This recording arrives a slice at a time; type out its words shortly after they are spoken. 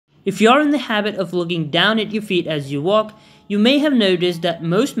If you're in the habit of looking down at your feet as you walk, you may have noticed that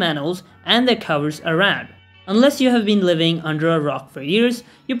most manholes and their covers are round. Unless you have been living under a rock for years,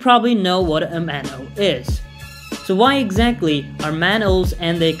 you probably know what a manhole is. So why exactly are manholes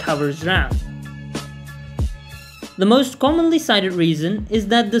and their covers round? The most commonly cited reason is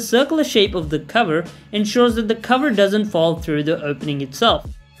that the circular shape of the cover ensures that the cover doesn't fall through the opening itself.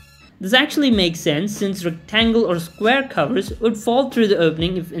 This actually makes sense since rectangle or square covers would fall through the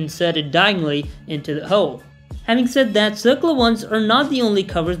opening if inserted diagonally into the hole. Having said that, circular ones are not the only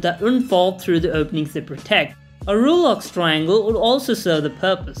covers that wouldn't fall through the openings they protect. A Rulox triangle would also serve the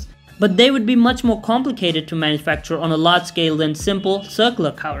purpose, but they would be much more complicated to manufacture on a large scale than simple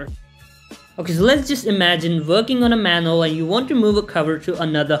circular cover. Okay, so let's just imagine working on a manhole and you want to move a cover to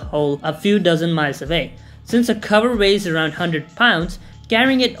another hole a few dozen miles away. Since a cover weighs around 100 pounds,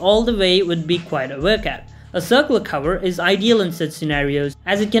 carrying it all the way would be quite a workout. A circular cover is ideal in such scenarios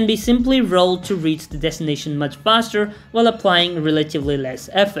as it can be simply rolled to reach the destination much faster while applying relatively less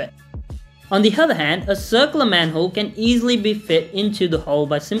effort. On the other hand, a circular manhole can easily be fit into the hole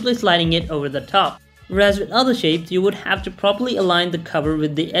by simply sliding it over the top, whereas with other shapes you would have to properly align the cover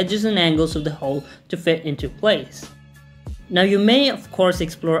with the edges and angles of the hole to fit into place. Now you may of course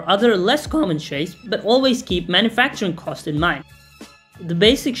explore other less common shapes, but always keep manufacturing cost in mind. The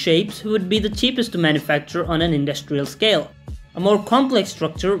basic shapes would be the cheapest to manufacture on an industrial scale. A more complex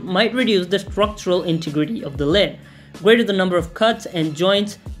structure might reduce the structural integrity of the lid. Greater the number of cuts and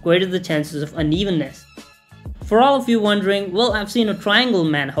joints, greater the chances of unevenness. For all of you wondering, well, I've seen a triangle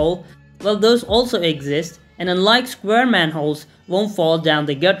manhole. Well, those also exist, and unlike square manholes, won't fall down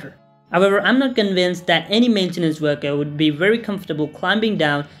the gutter. However, I'm not convinced that any maintenance worker would be very comfortable climbing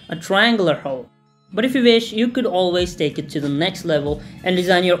down a triangular hole. But if you wish, you could always take it to the next level and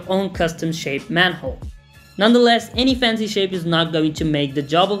design your own custom shaped manhole. Nonetheless, any fancy shape is not going to make the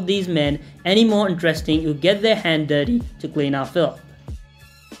job of these men any more interesting who get their hand dirty to clean our filth.